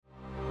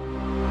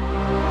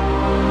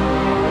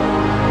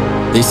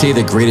They say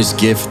the greatest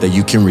gift that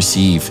you can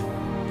receive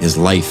is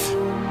life.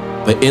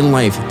 But in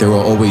life, there will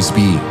always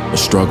be a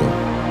struggle.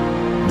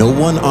 No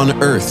one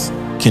on earth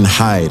can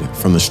hide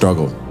from the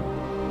struggle.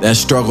 That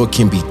struggle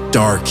can be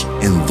dark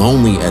and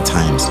lonely at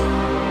times,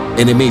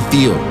 and it may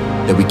feel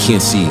that we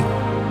can't see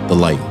the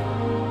light.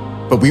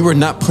 But we were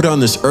not put on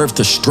this earth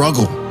to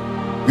struggle.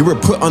 We were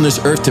put on this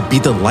earth to be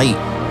the light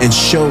and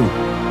show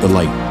the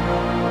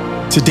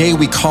light. Today,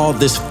 we call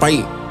this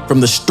fight from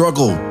the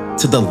struggle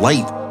to the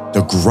light,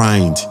 the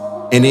grind.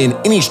 And in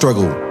any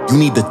struggle, you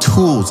need the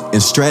tools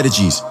and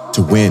strategies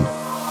to win.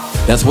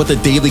 That's what the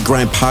Daily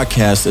Grind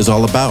podcast is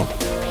all about.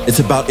 It's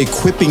about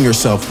equipping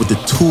yourself with the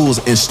tools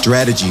and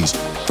strategies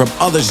from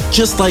others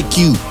just like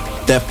you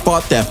that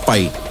fought that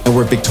fight and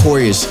were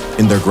victorious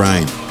in their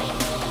grind.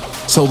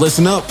 So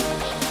listen up.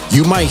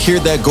 You might hear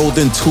that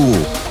golden tool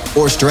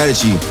or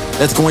strategy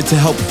that's going to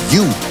help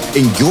you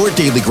in your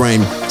daily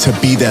grind to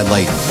be that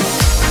light.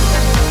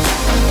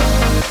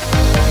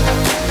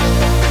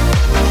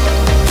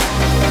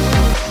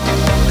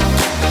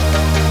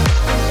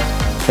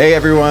 Hey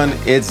everyone,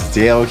 it's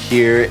Dale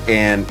here,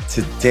 and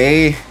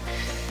today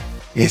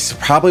is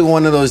probably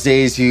one of those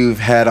days you've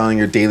had on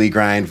your daily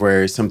grind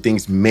where some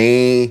things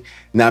may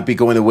not be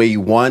going the way you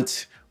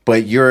want,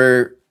 but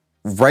you're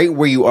right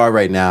where you are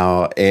right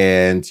now,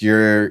 and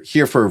you're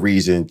here for a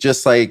reason.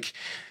 Just like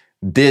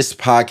this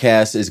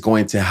podcast is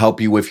going to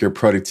help you with your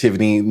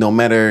productivity, no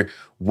matter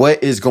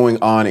what is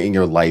going on in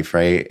your life,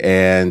 right?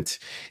 And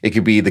it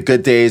could be the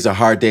good days, the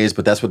hard days,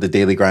 but that's what the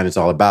daily grind is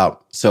all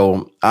about.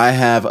 So I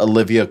have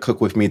Olivia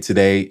cook with me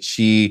today.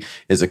 She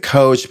is a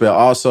coach, but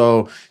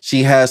also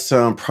she has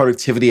some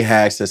productivity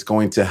hacks that's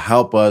going to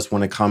help us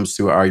when it comes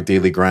to our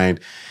daily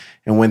grind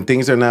and when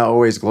things are not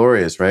always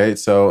glorious, right?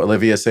 So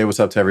Olivia, say what's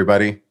up to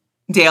everybody.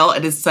 Dale,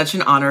 it is such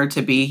an honor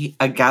to be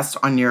a guest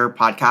on your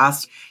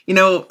podcast. You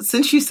know,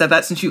 since you said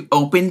that, since you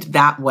opened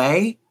that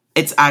way,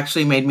 it's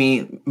actually made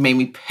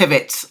me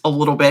pivot a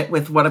little bit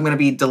with what I'm going to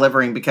be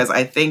delivering, because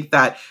I think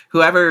that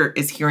whoever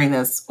is hearing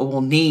this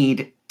will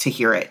need to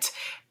hear it.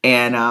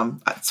 And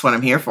that's what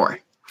I'm here for.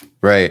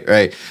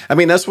 Right. I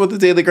mean, that's what the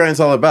daily grind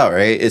is all about,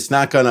 right? It's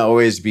not going to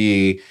always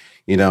be,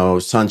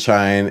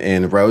 sunshine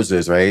and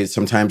roses, right?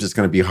 Sometimes it's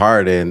going to be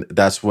hard. And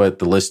that's what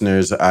the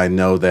listeners I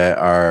know that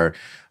are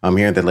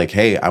hearing, that like,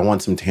 hey, I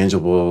want some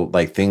tangible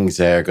things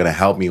that are going to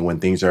help me when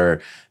things are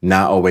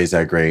not always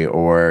that great,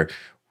 or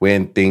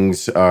when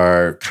things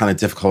are kind of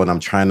difficult and I'm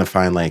trying to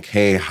find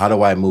hey, how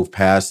do I move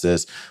past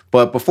this?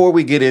 But before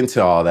we get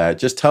into all that,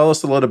 just tell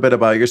us a little bit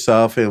about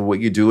yourself and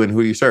what you do and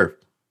who you serve.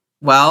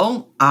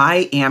 Well,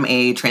 I am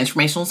a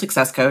transformational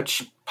success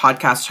coach,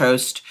 podcast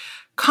host,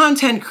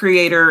 content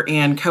creator,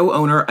 and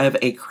co-owner of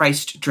a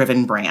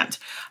Christ-driven brand.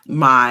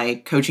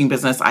 My coaching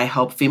business, I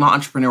help female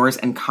entrepreneurs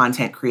and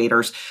content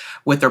creators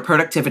with their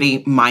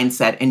productivity,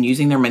 mindset, and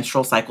using their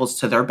menstrual cycles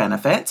to their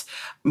benefit.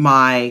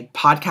 My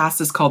podcast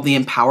is called The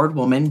Empowered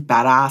Woman,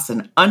 Badass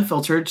and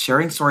Unfiltered,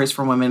 sharing stories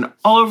from women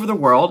all over the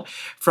world,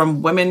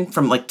 from women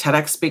from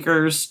TEDx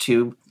speakers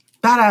to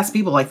badass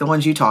people like the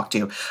ones you talk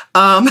to.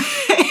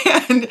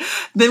 And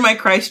then my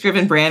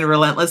Christ-driven brand,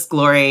 Relentless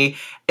Glory,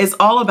 is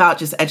all about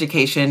just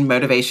education,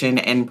 motivation,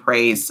 and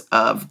praise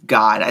of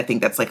God. I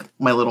think that's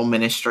my little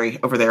ministry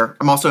over there.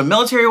 I'm also a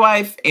military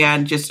wife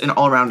and just an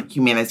all-around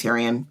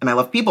humanitarian, and I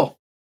love people.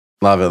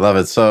 Love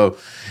it. So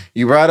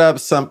you brought up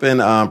something,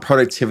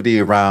 productivity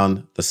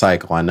around the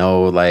cycle. I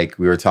know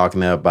we were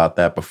talking about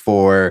that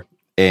before,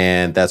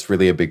 and that's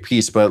really a big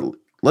piece, but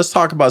let's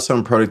talk about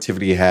some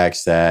productivity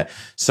hacks that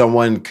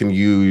someone can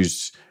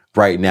use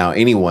right now.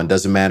 Anyone,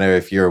 doesn't matter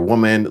if you're a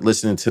woman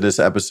listening to this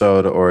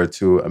episode or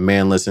to a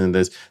man listening to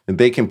this, that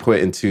they can put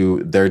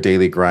into their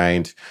daily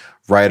grind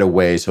right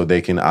away so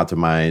they can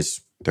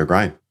optimize their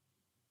grind.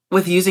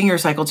 With using your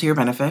cycle to your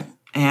benefit,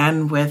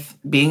 and with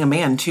being a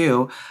man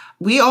too,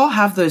 we all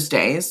have those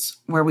days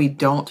where we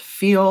don't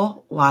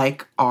feel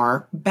like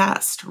our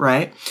best,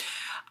 right?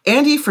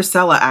 Andy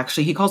Frisella,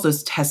 actually, he calls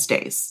those test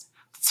days.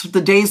 It's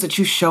the days that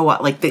you show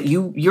up, that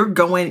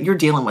you're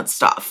dealing with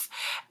stuff.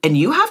 And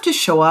you have to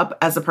show up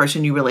as a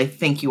person you really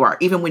think you are,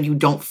 even when you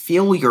don't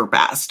feel your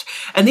best.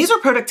 And these are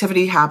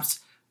productivity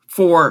hacks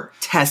for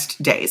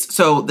test days.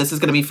 So this is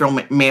going to be for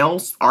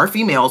males or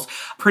females,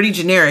 pretty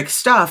generic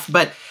stuff,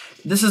 but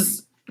this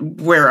is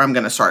where I'm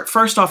going to start.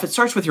 First off, it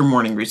starts with your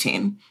morning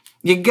routine.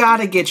 You got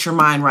to get your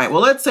mind right.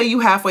 Well, let's say you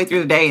halfway through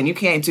the day and you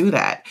can't do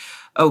that.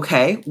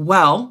 Okay,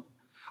 well,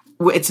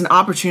 it's an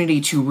opportunity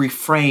to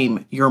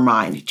reframe your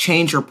mind,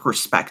 change your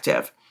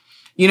perspective,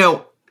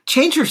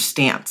 change your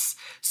stance.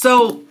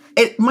 So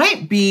it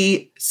might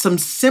be some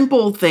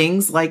simple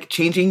things like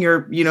changing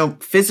your,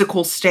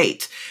 physical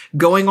state,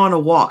 going on a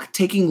walk,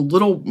 taking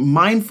little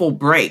mindful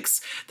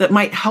breaks that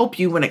might help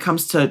you when it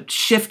comes to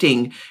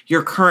shifting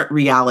your current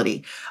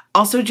reality.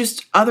 Also,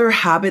 just other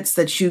habits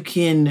that you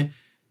can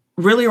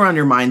really around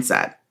your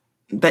mindset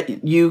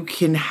that you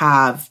can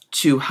have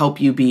to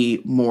help you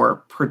be more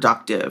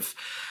productive.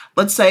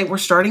 Let's say we're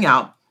starting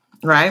out,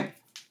 right?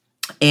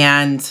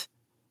 And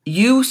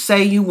you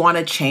say you want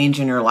to change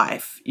in your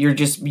life. You've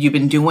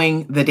been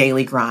doing the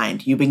daily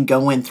grind. You've been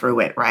going through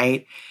it,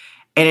 right?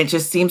 And it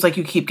just seems like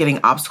you keep getting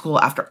obstacle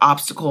after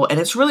obstacle. And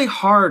it's really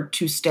hard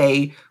to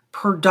stay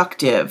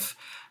productive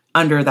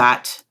under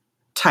that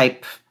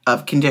type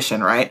of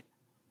condition, right?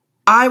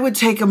 I would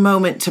take a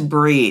moment to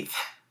breathe.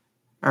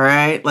 All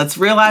right. Let's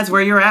realize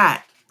where you're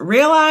at.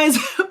 Realize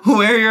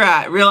where you're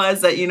at.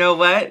 Realize that, you know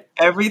what?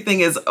 Everything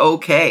is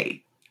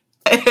okay.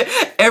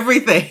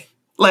 Everything.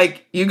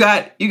 Like you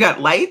got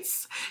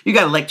lights, you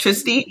got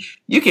electricity,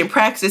 you can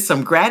practice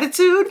some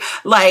gratitude.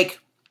 Like,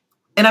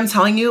 and I'm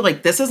telling you,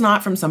 like, this is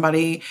not from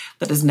somebody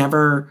that has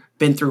never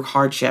been through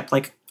hardship.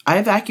 Like, I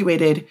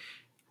evacuated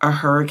a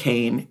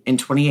hurricane in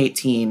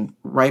 2018,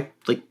 right?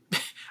 Like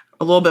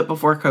a little bit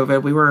before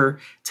COVID. We were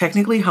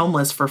technically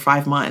homeless for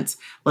 5 months,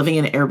 living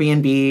in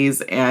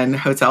Airbnbs and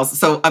hotels.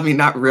 So, I mean,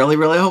 not really,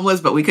 really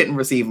homeless, but we couldn't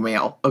receive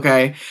mail.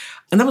 Okay.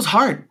 And that was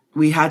hard.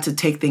 We had to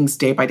take things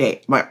day by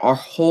day. Our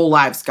whole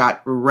lives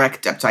got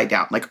wrecked upside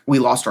down. Like we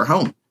lost our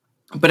home,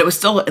 but it was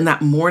still in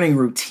that morning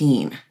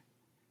routine,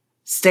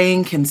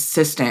 staying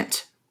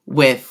consistent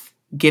with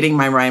getting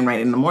my mind right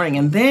in the morning.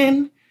 And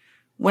then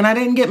when I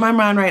didn't get my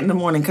mind right in the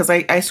morning, because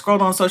I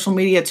scrolled on social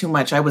media too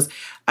much, I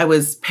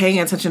was paying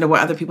attention to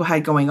what other people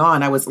had going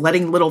on. I was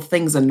letting little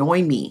things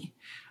annoy me,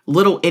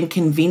 little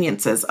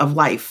inconveniences of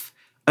life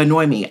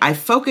annoy me. I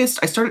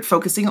started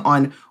focusing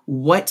on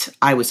what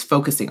I was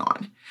focusing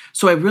on.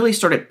 So I really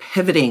started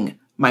pivoting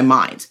my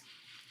mind.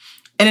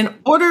 And in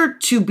order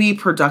to be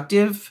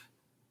productive,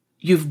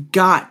 you've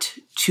got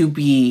to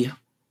be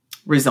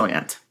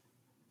resilient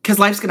because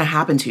life's going to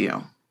happen to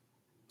you.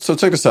 So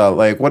check this out.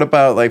 Like, what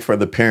about like for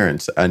the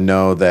parents? I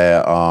know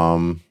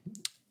that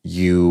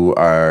you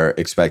are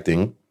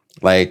expecting,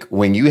 like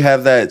when you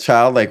have that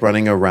child like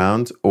running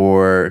around,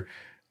 or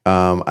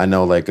I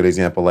know like good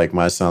example, like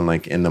my son,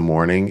 like in the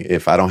morning,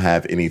 if I don't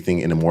have anything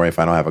in the morning, if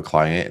I don't have a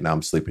client and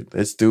I'm sleeping,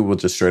 this dude will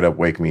just straight up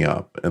wake me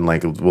up and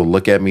like will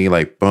look at me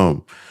like,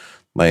 boom,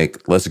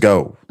 like let's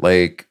go,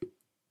 like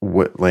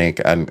what,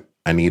 like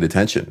I need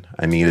attention.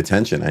 I need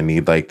attention. I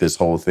need like this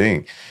whole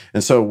thing.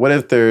 And so what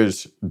if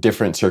there's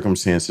different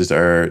circumstances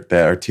that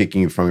are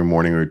taking you from your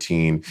morning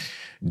routine?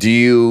 Do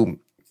you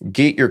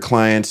get your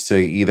clients to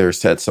either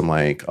set some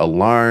like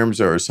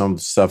alarms or some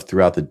stuff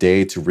throughout the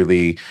day to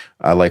really,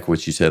 I like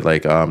what you said,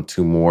 like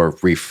to more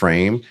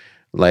reframe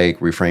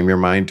your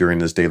mind during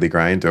this daily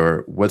grind?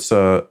 Or what's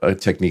a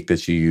technique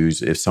that you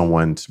use if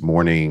someone's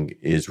morning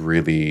is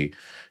really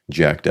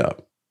jacked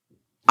up?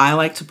 I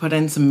like to put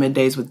in some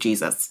middays with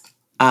Jesus.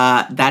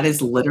 That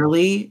is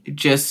literally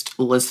just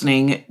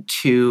listening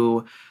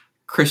to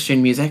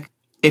Christian music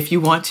if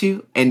you want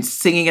to, and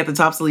singing at the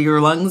tops of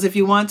your lungs if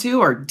you want to,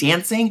 or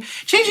dancing.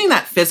 Changing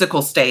that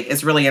physical state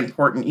is really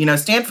important. You know,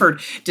 Stanford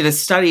did a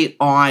study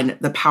on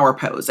the power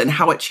pose and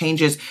how it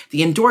changes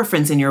the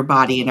endorphins in your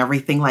body and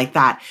everything like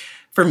that.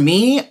 For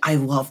me, I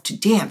love to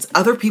dance.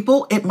 Other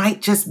people, it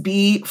might just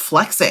be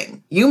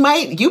flexing. You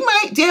might,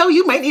 Dale,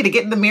 you might need to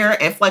get in the mirror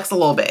and flex a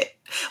little bit.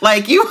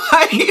 Like you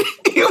might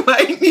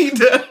need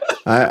to.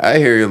 I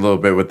hear you a little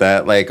bit with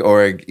that, like,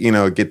 or, you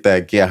know, get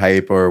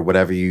hype or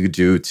whatever you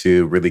do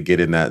to really get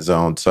in that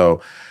zone.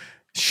 So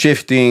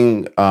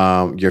shifting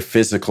your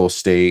physical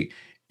state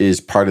is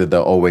part of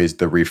always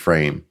the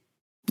reframe.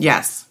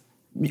 Yes.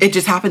 It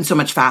just happens so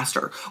much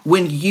faster.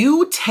 When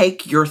you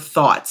take your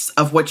thoughts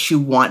of what you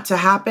want to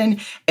happen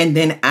and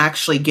then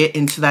actually get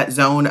into that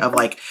zone of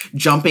like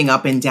jumping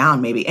up and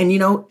down maybe. And, you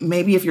know,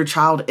 maybe if your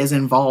child is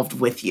involved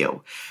with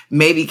you,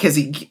 maybe because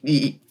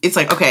it's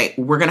like, okay,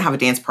 we're going to have a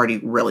dance party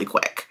really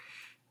quick.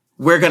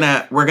 We're going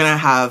to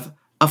have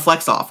a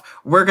flex off.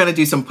 We're going to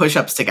do some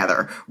push-ups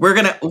together. We're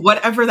going to,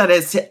 whatever that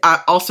is, to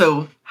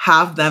also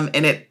have them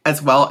in it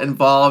as well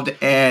involved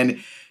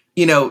and,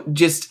 you know,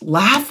 just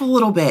laugh a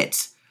little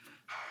bit.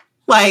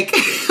 Like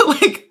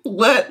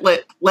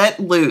let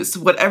loose,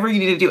 whatever you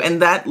need to do.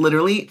 And that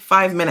literally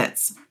 5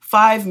 minutes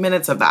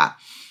of that.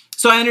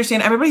 So I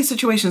understand everybody's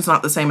situation is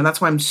not the same. And that's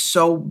why I'm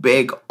so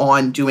big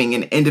on doing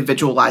an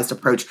individualized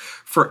approach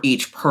for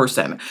each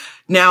person.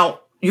 Now,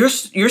 your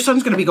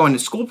son's going to be going to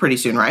school pretty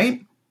soon,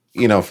 right?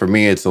 You know, for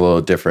me, it's a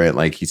little different.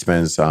 Like he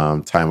spends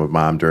time with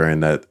mom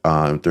during that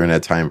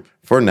time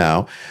for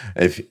now,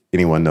 if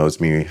anyone knows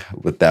me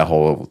what that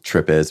whole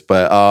trip is.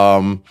 But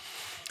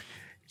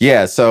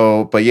yeah.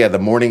 So, but yeah, the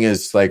morning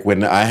is like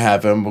when I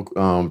have him,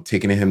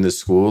 taking him to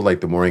school,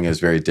 like the morning is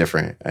very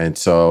different. And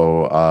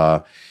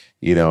so,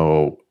 you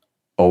know,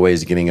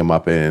 always getting him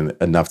up in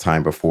enough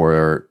time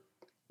before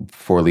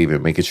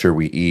leaving, making sure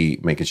we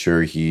eat, making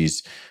sure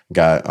he's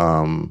got,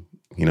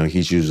 you know,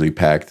 he's usually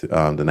packed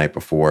the night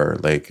before,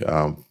 like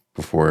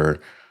before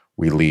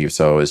we leave.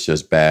 So it's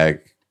just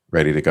bag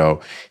ready to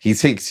go.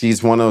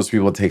 He's one of those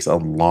people that takes a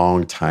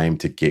long time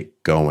to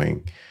get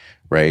going,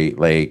 right?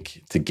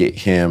 Like to get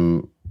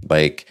him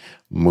like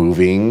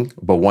moving,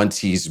 but once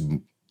he's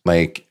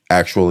like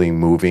actually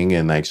moving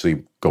and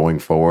actually going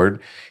forward,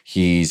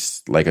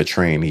 he's like a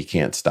train. He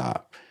can't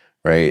stop,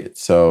 right?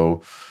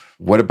 So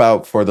what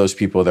about for those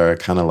people that are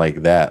kind of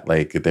like that?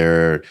 Like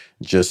they're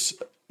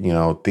just, you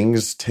know,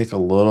 things take a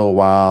little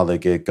while to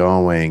get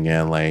going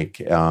and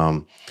like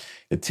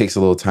it takes a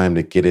little time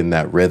to get in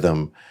that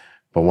rhythm.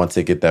 But once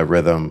they get that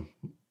rhythm,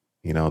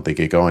 they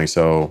get going.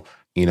 So,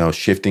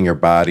 shifting your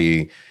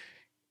body,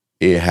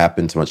 it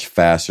happens much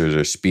faster,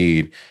 their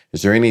speed.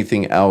 Is there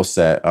anything else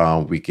that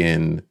we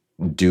can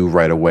do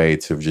right away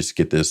to just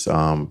get this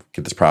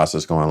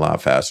process going a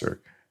lot faster?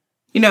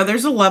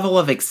 There's a level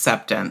of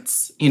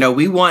acceptance.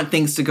 We want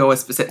things to go a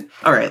specific.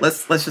 All right,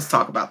 let's just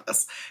talk about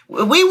this.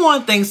 We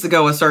want things to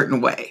go a certain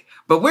way,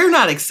 but we're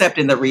not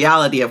accepting the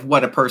reality of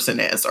what a person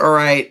is, all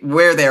right,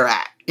 where they're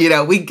at.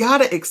 We got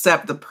to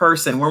accept the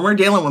person. When we're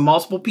dealing with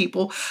multiple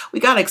people,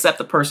 we got to accept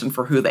the person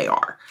for who they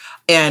are.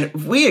 And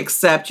if we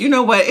accept,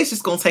 it's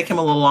just going to take him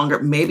a little longer.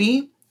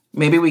 Maybe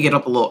we get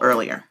up a little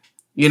earlier,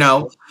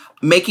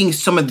 making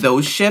some of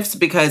those shifts,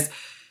 because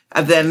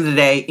at the end of the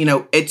day,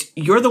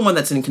 you're the one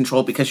that's in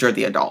control because you're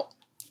the adult.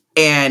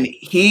 And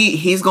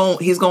he's going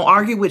to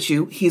argue with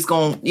you. He's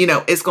going,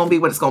 it's going to be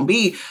what it's going to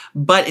be.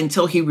 But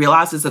until he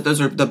realizes that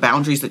those are the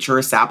boundaries that you're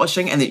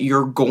establishing and that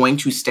you're going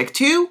to stick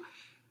to,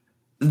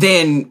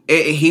 then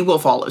he will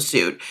follow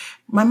suit.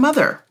 My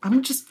mother, I'm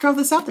going to just throw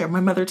this out there.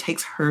 My mother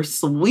takes her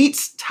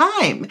sweet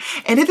time.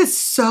 And it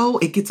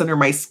gets under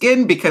my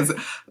skin because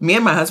me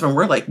and my husband,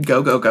 we're like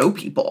go, go, go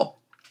people.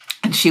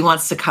 And she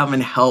wants to come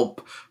and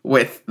help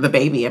with the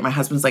baby. And my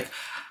husband's like,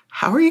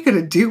 how are you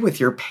going to do with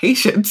your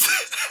patience?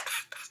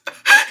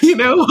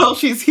 While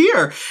she's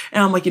here.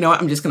 And I'm like,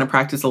 I'm just going to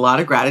practice a lot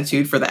of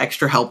gratitude for the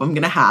extra help I'm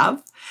going to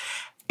have.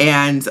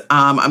 And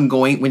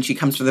when she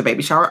comes for the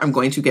baby shower, I'm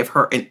going to give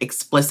her an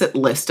explicit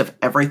list of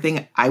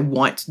everything I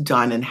want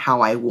done and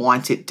how I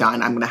want it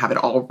done. I'm going to have it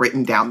all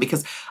written down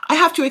because I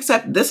have to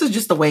accept this is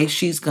just the way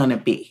she's going to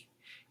be,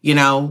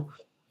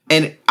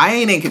 and I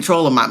ain't in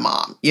control of my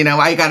mom.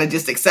 I got to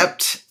just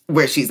accept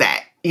where she's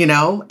at,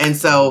 and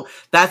so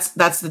that's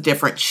the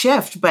different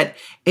shift. But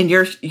in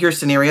your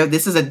scenario,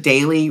 this is a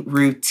daily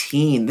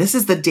routine. This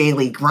is the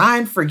daily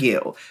grind for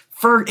you,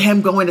 for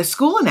him going to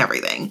school and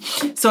everything.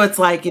 So it's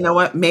like, you know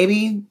what,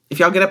 maybe if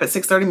y'all get up at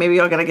 6:30, maybe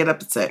y'all got to get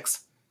up at 6.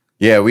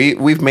 Yeah,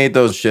 we've made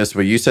those shifts,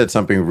 but you said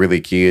something really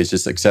key is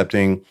just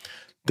accepting.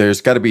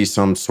 There's got to be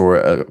some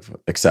sort of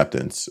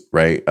acceptance,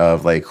 right?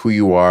 Of like who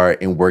you are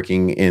and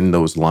working in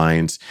those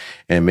lines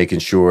and making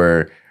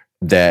sure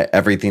that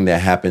everything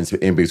that happens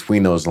in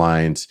between those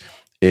lines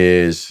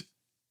is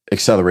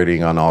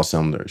accelerating on all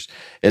cylinders.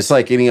 It's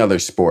like any other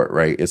sport,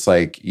 right? It's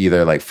like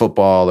either like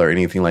football or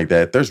anything like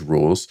that. There's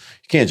rules.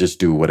 You can't just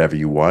do whatever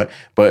you want,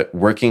 but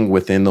working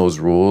within those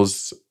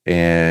rules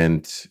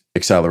and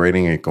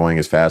accelerating and going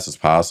as fast as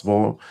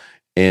possible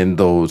in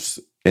those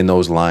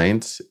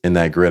lines, in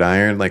that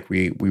gridiron, like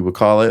we would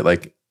call it,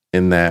 like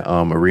in that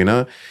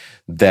arena,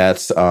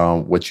 that's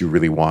what you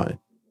really want.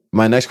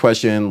 My next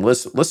question,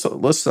 let's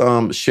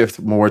shift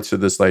more to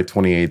this like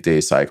 28-day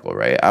cycle,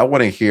 right? I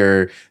want to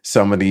hear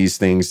some of these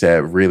things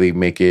that really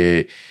make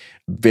it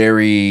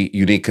very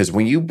unique. Because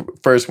when we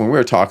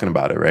were talking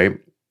about it, right?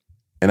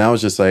 And I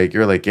was just like,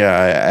 you're like,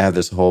 yeah, I have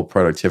this whole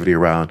productivity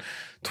around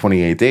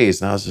 28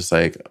 days. And I was just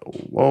like,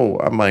 whoa,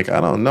 I'm like,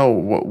 I don't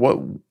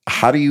know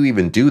how do you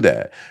even do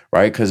that?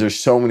 Right. Cause there's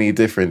so many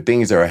different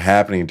things that are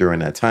happening during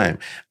that time.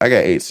 I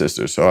got 8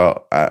 sisters,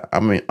 so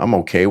I'm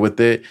okay with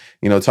it,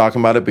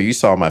 talking about it, but you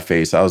saw my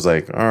face. I was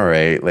like, all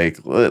right, like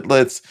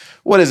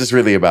what is this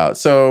really about?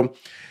 So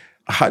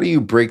how do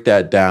you break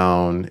that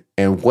down?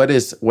 And what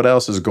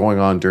else is going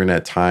on during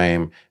that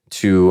time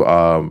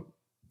to,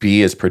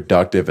 be as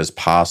productive as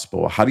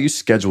possible? How do you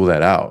schedule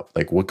that out?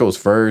 Like what goes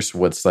first?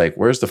 What's like,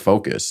 where's the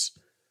focus?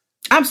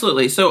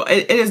 Absolutely. So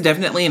it is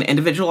definitely an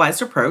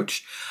individualized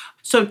approach.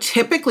 So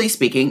typically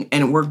speaking,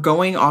 and we're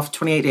going off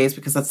 28 days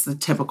because that's the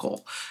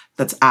typical,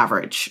 that's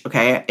average.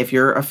 Okay. If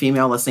you're a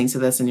female listening to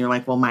this and you're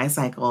like, well, my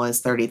cycle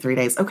is 33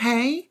 days.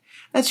 Okay.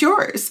 That's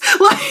yours.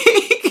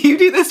 Like you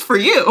do this for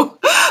you.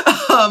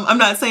 I'm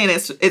not saying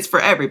it's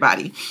for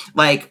everybody.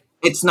 Like,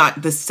 it's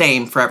not the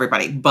same for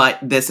everybody, but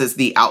this is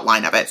the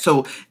outline of it.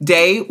 So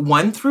day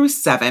 1 through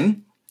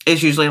 7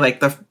 is usually like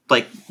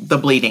the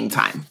bleeding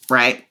time,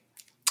 right?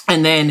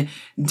 And then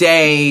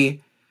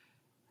day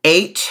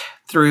 8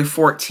 through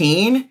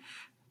 14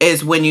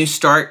 is when you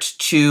start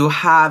to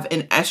have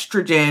an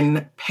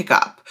estrogen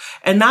pickup.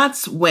 And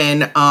that's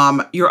when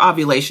your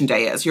ovulation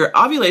day is. Your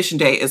ovulation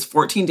day is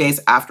 14 days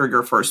after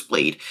your first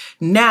bleed.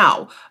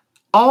 Now,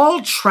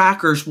 all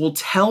trackers will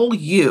tell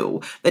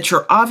you that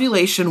your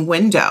ovulation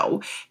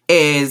window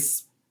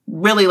is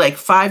really like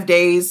 5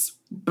 days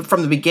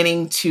from the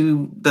beginning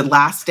to the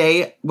last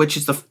day, which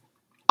is the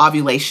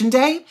ovulation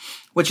day,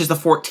 which is the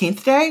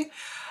 14th day.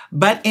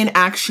 But in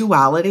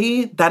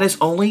actuality, that is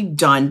only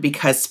done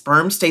because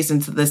sperm stays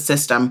into the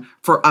system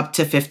for up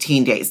to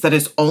 15 days. That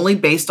is only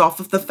based off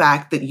of the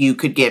fact that you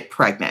could get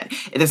pregnant.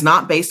 It is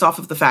not based off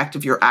of the fact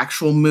of your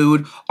actual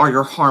mood or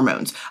your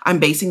hormones. I'm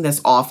basing this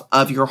off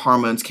of your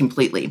hormones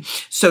completely.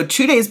 So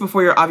 2 days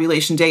before your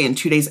ovulation day and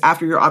 2 days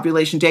after your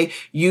ovulation day,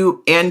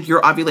 you and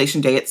your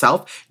ovulation day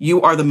itself,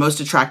 you are the most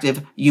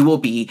attractive you will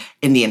be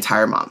in the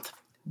entire month.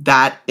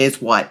 That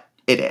is what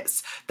it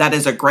is. That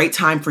is a great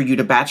time for you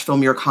to batch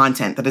film your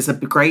content. That is a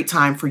great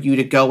time for you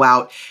to go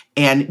out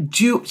and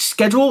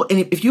schedule. And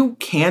if you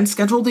can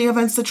schedule the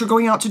events that you're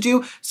going out to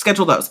do,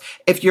 schedule those.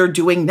 If you're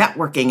doing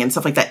networking and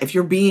stuff like that, if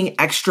you're being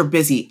extra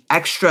busy,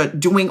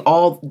 doing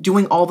all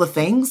the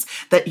things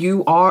that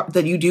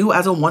you do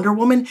as a Wonder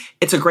Woman,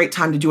 it's a great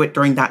time to do it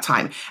during that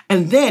time.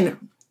 And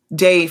then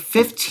day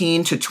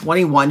 15 to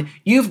 21,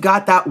 you've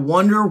got that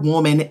Wonder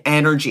Woman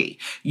energy.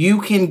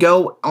 You can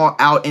go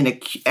out and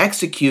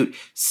execute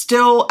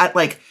still at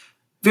like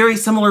very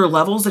similar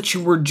levels that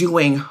you were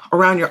doing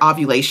around your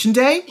ovulation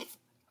day.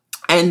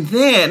 And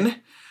then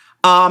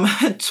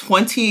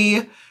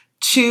 22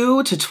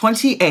 to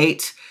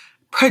 28,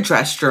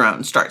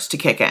 progesterone starts to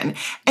kick in.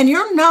 And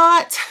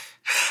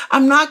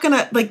I'm not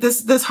gonna, like,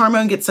 this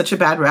hormone gets such a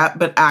bad rap,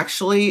 but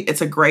actually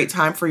it's a great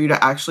time for you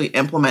to actually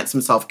implement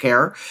some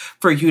self-care,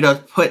 for you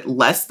to put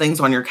less things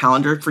on your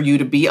calendar, for you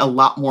to be a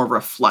lot more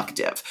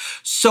reflective.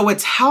 So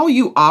it's how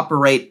you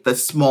operate the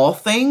small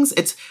things.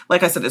 It's,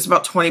 like I said, it's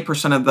about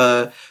 20% of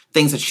the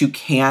things that you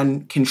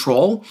can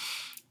control.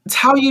 It's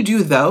how you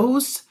do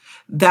those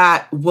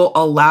that will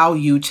allow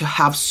you to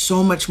have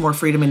so much more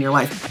freedom in your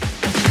life.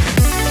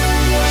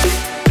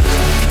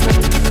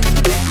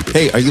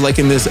 Hey, are you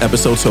liking this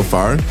episode so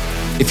far?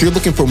 If you're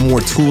looking for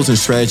more tools and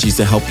strategies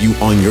to help you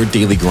on your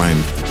daily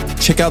grind,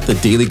 check out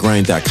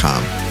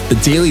thedailygrind.com. The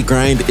Daily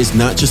Grind is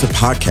not just a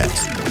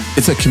podcast.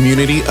 It's a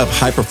community of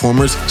high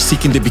performers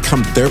seeking to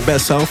become their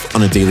best self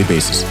on a daily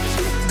basis.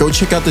 Go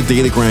check out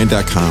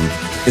thedailygrind.com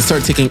and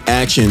start taking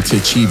action to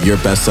achieve your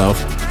best self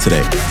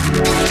today.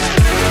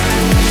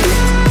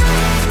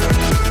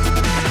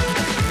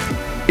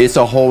 It's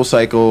a whole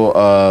cycle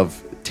of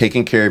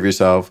taking care of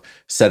yourself,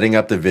 setting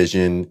up the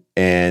vision,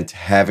 and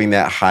having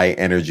that high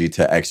energy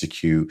to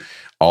execute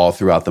all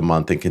throughout the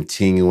month and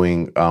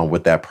continuing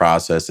with that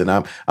process. And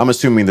I'm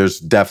assuming there's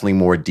definitely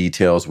more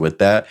details with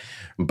that,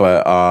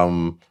 but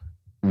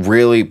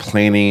really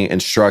planning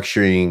and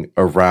structuring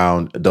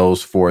around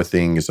those four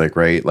things,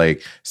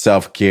 like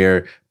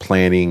self-care,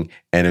 planning,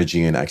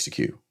 energy, and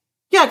execute.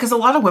 Yeah, because a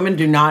lot of women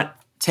do not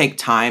take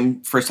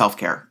time for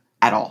self-care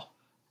at all.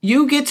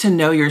 You get to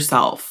know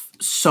yourself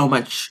so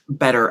much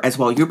better as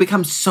well. You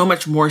become so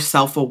much more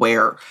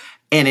self-aware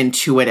and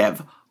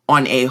intuitive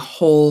on a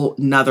whole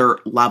nother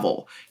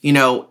level,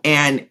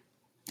 and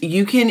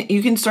you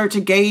can start to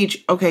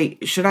gauge, okay,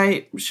 should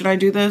I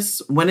do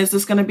this? When is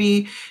this going to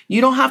be? You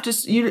don't have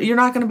to, you're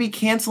not going to be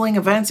canceling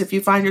events if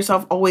you find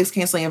yourself always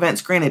canceling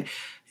events. Granted,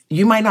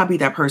 you might not be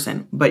that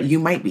person, but you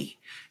might be.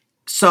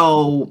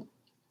 So,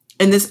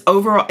 and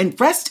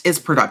rest is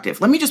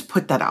productive. Let me just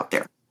put that out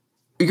there.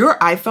 Your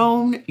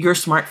iPhone, your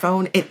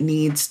smartphone, it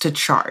needs to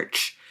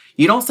charge.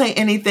 You don't say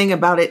anything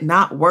about it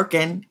not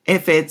working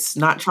if it's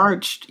not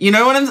charged. You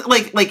know what I'm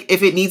like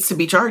if it needs to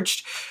be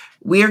charged.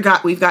 We've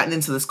gotten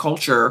into this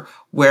culture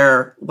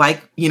where,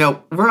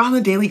 we're on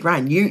the daily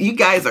grind. You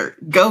guys are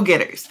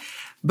go-getters.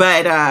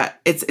 But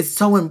it's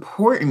so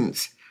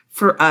important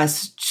for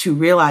us to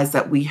realize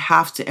that we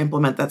have to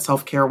implement that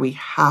self-care. We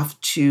have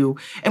to,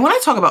 and when I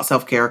talk about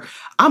self-care,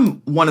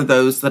 I'm one of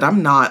those that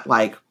I'm not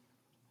like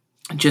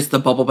just the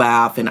bubble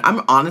bath. And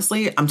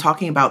I'm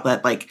talking about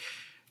that, like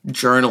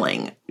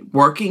journaling,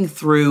 working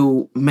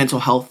through mental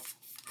health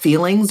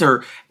feelings,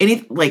 or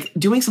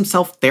doing some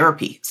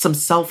self-therapy, some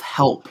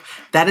self-help.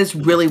 That is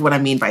really what I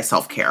mean by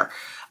self-care,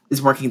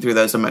 is working through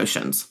those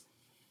emotions.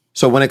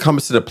 So when it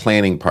comes to the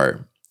planning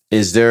part,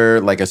 is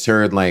there like a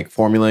certain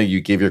formula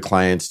you give your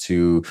clients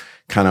to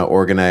kind of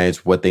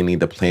organize what they need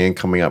to plan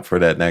coming up for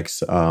that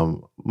next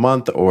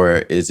month? Or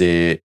is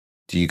it,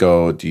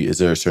 is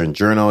there a certain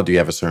journal? Do you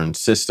have a certain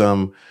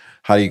system?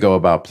 How do you go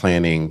about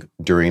planning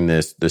during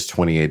this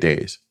 28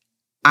 days?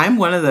 I'm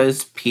one of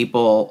those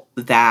people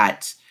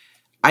that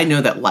I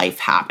know that life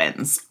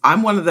happens.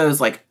 I'm one of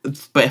those,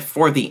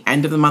 before the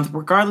end of the month,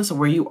 regardless of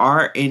where you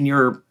are in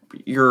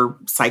your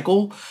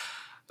cycle,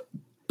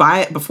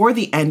 before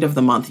the end of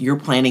the month, you're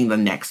planning the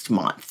next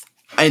month.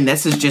 And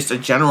this is just a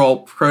general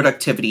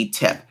productivity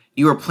tip.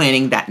 You are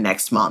planning that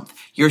next month.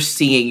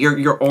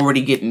 You're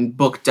already getting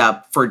booked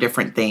up for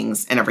different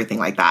things and everything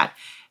like that.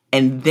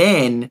 And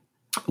then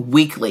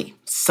weekly,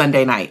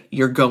 Sunday night,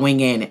 you're going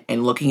in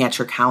and looking at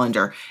your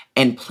calendar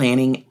and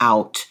planning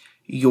out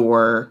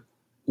your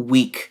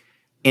week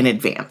in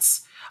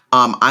advance.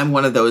 I'm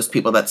one of those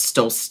people that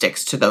still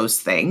sticks to those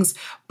things.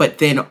 But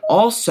then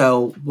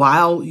also,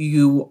 while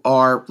you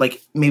are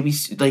maybe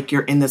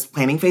you're in this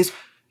planning phase,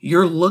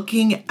 you're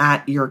looking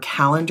at your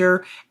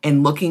calendar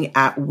and looking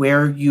at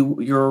where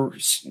your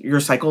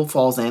cycle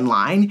falls in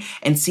line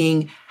and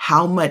seeing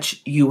how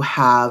much you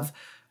have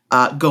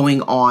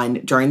going on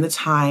during the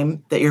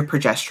time that your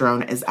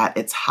progesterone is at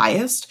its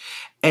highest,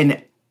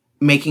 and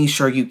making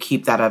sure you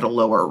keep that at a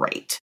lower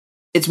rate.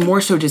 It's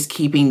more so just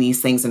keeping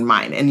these things in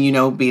mind and,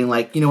 being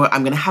like, you know what,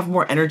 I'm going to have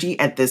more energy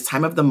at this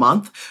time of the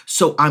month.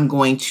 So I'm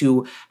going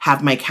to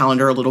have my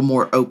calendar a little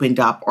more opened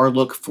up, or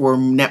look for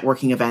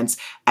networking events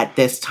at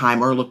this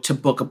time, or look to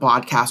book a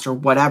podcast or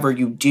whatever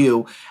you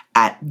do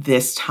at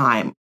this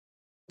time.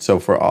 So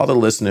for all the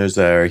listeners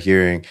that are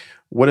hearing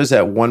what is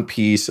that one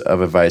piece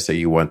of advice that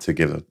you want to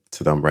give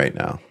to them right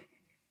now?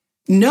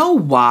 Know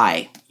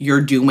why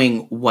you're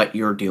doing what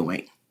you're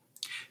doing.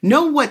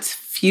 Know what's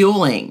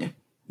fueling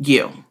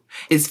you.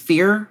 Is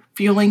fear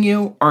fueling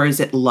you, or is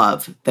it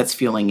love that's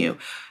fueling you?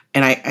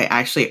 And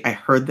I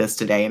heard this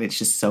today, and it's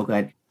just so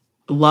good.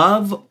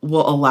 Love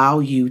will allow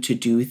you to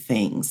do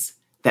things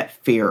that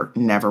fear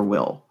never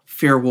will.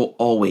 Fear will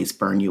always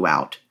burn you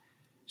out.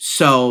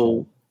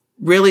 So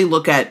really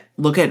look at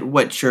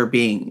what you're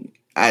being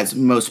as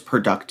most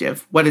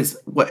productive.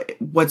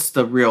 What's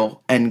the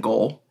real end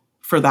goal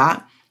for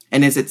that?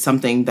 And is it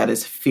something that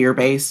is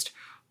fear-based,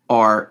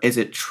 or is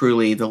it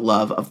truly the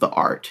love of the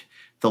art,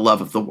 the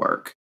love of the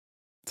work?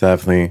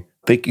 Definitely.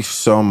 Thank you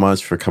so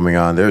much for coming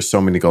on. There's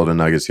so many golden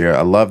nuggets here.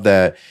 I love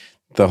that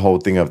the whole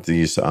thing of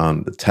these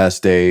the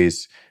test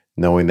days,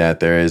 knowing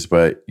that there is,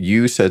 but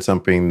you said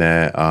something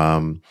that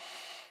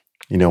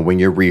when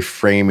you're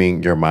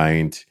reframing your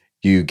mind,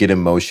 you get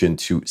emotion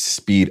to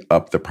speed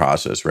up the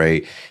process,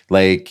 right?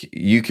 Like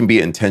you can be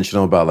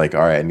intentional about like,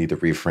 all right, I need to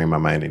reframe my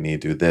mind. I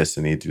need to do this.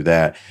 I need to do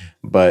that.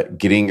 But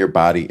getting your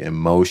body in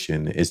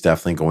motion is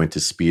definitely going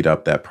to speed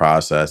up that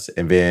process.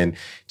 And then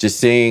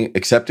just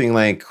accepting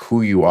like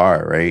who you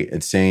are, right?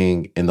 And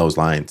saying in those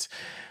lines.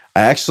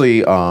 I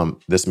actually,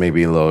 this may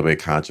be a little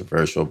bit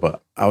controversial,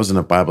 but I was in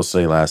a Bible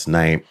study last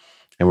night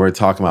and we were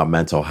talking about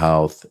mental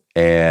health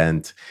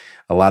and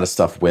a lot of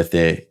stuff with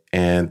it.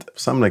 And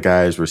some of the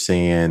guys were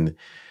saying,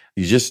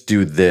 you just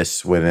do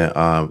this when it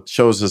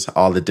shows us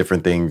all the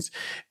different things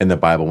in the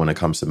Bible when it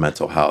comes to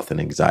mental health and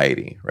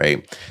anxiety,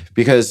 right?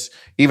 Because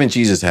even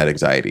Jesus had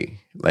anxiety.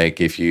 Like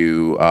if he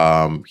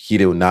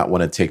did not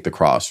want to take the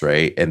cross,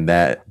 right? And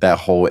that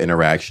whole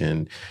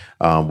interaction,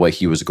 what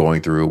he was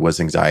going through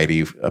was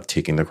anxiety of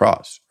taking the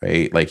cross,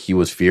 right? Like he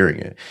was fearing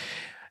it.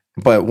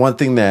 But one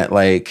thing that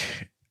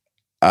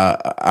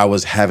I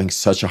was having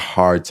such a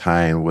hard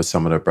time with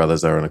some of the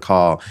brothers that were on the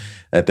call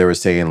that they were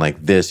saying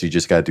like this, you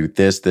just got to do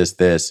this, this,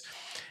 this.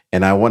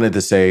 And I wanted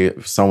to say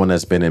someone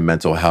that's been in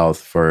mental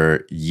health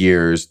for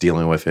years,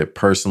 dealing with it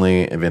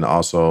personally, and then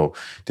also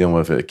dealing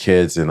with it with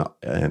kids and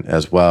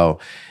as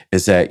well,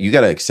 is that you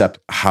got to accept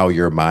how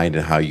your mind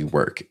and how you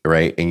work,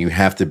 right? And you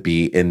have to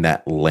be in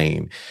that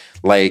lane.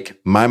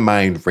 Like my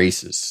mind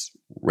races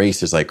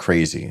like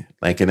crazy.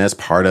 Like, and that's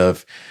part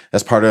of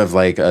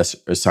like a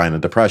sign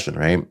of depression,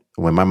 right?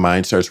 When my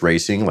mind starts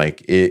racing,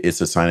 like it's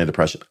a sign of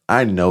depression.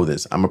 I know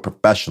this. I'm a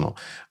professional.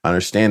 I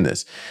understand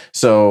this.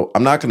 So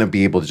I'm not going to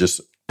be able to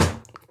just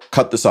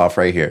cut this off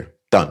right here.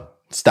 Done.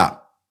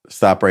 Stop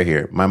right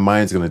here. My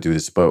mind's going to do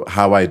this. But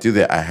how I do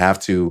that, I have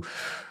to,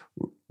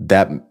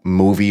 that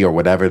movie or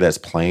whatever that's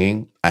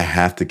playing, I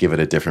have to give it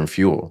a different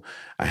fuel.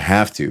 I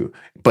have to,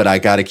 but I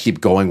got to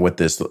keep going with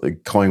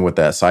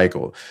that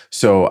cycle.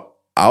 So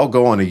I'll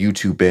go on a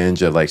YouTube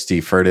binge of like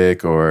Steve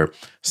Furtick or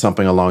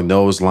something along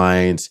those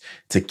lines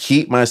to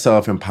keep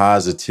myself in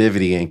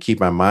positivity and keep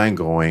my mind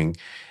going.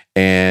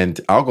 And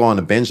I'll go on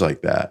a binge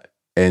like that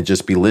and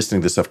just be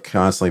listening to stuff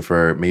constantly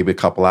for maybe a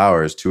couple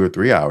hours, 2 or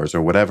 3 hours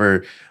or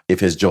whatever.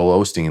 If it's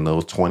Joel Osteen,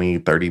 those 20,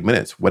 30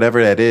 minutes,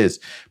 whatever that is.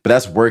 But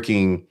that's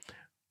working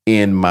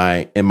in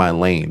my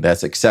lane.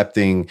 That's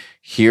accepting,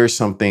 here's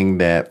something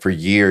that for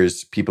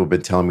years people have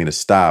been telling me to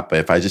stop. But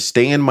if I just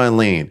stay in my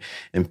lane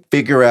and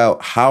figure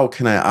out how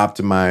can I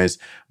optimize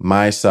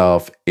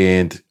myself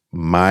in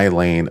my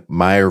lane,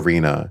 my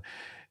arena,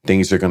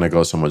 things are going to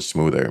go so much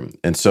smoother.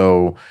 And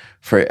so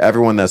for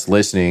everyone that's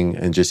listening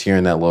and just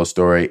hearing that little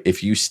story,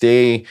 if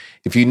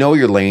you know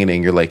your lane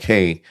and you're like,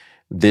 hey,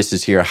 this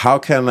is here, how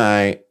can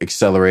I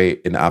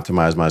accelerate and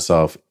optimize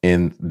myself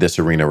in this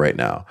arena right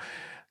now?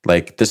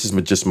 Like, this is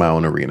just my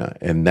own arena.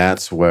 And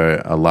that's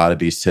where a lot of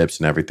these tips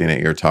and everything that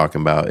you're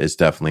talking about is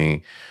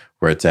definitely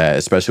where it's at,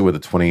 especially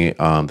with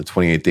the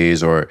 28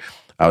 days, or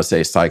I would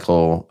say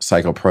cycle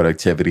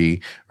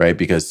productivity, right?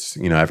 Because,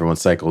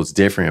 everyone's cycle is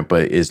different,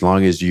 but as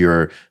long as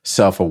you're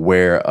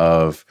self-aware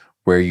of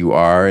where you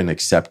are and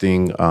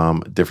accepting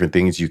different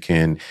things, you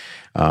can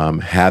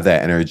have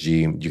that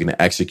energy, you can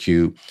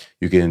execute,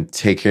 you can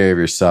take care of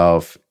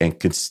yourself and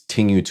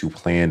continue to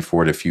plan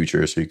for the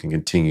future so you can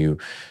continue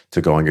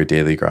to go on your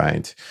daily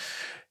grind.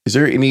 Is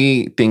there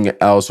anything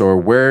else, or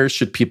where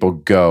should people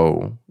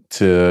go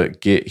to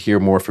hear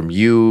more from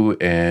you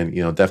and,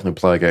 definitely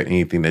plug out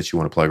anything that you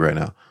want to plug right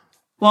now?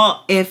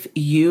 Well,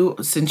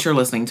 since you're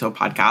listening to a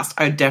podcast,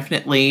 I would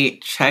definitely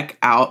check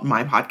out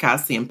my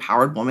podcast, The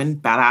Empowered Woman,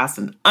 Badass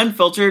and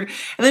Unfiltered.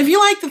 And then if you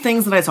like the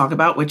things that I talk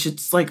about, which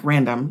it's like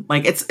random,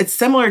 like it's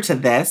similar to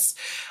this,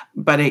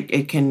 but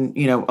it can,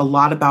 a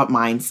lot about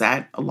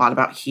mindset, a lot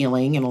about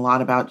healing, and a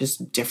lot about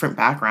just different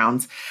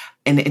backgrounds.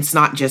 And it's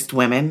not just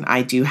women.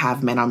 I do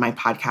have men on my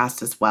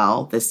podcast as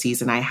well. This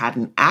season I had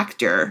an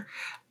actor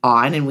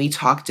on, and we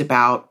talked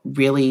about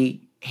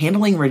really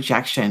handling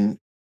rejection.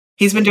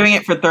 He's been doing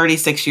it for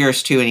 36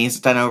 years too, and he's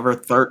done over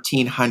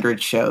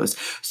 1,300 shows.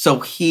 So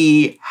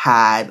he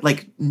had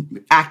like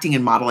acting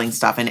and modeling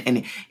stuff,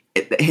 and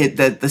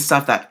the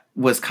stuff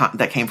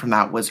that came from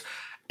that was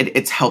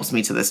it helps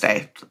me to this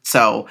day.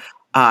 So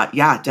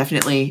yeah,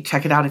 definitely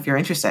check it out if you're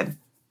interested.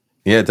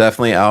 Yeah,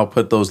 definitely. I'll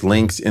put those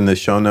links in the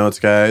show notes,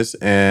 guys.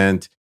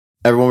 And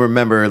everyone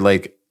remember,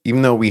 like,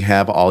 even though we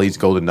have all these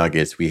golden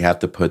nuggets, we have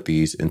to put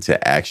these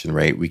into action,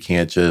 right? We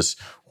can't just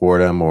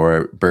hoard them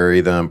or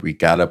bury them. We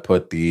got to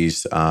put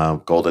these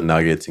golden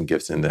nuggets and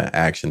gifts into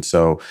action.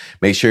 So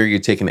make sure you're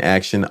taking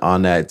action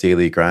on that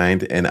daily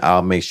grind. And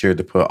I'll make sure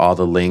to put all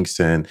the links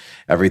and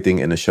everything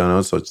in the show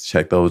notes. So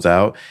check those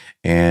out.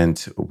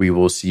 And we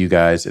will see you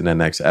guys in the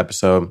next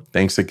episode.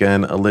 Thanks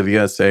again,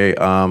 Olivia. Say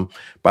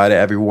bye to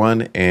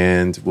everyone,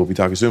 and we'll be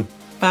talking soon.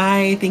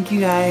 Bye. Thank you,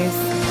 guys.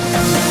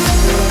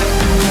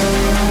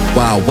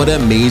 Wow, what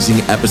an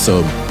amazing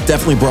episode.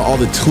 Definitely brought all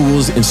the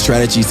tools and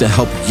strategies to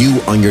help you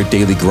on your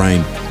daily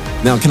grind.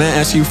 Now, can I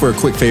ask you for a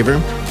quick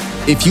favor?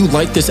 If you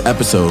like this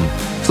episode,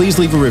 please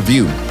leave a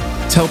review.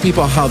 Tell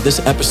people how this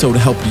episode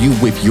helped you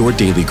with your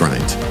daily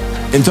grind.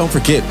 And don't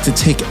forget to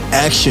take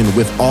action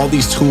with all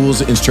these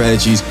tools and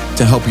strategies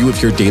to help you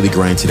with your daily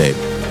grind today.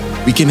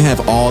 We can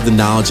have all the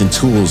knowledge and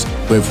tools,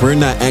 but if we're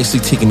not actually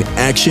taking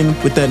action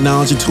with that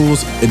knowledge and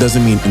tools, it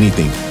doesn't mean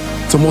anything.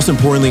 So most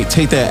importantly,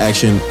 take that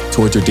action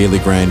towards your daily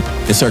grind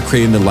and start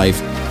creating the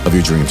life of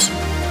your dreams.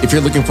 If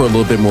you're looking for a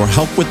little bit more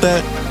help with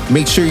that,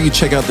 make sure you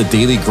check out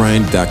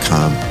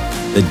thedailygrind.com,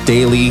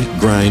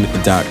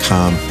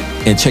 thedailygrind.com,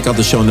 and check out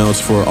the show notes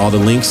for all the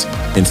links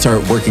and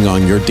start working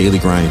on your daily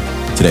grind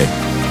today.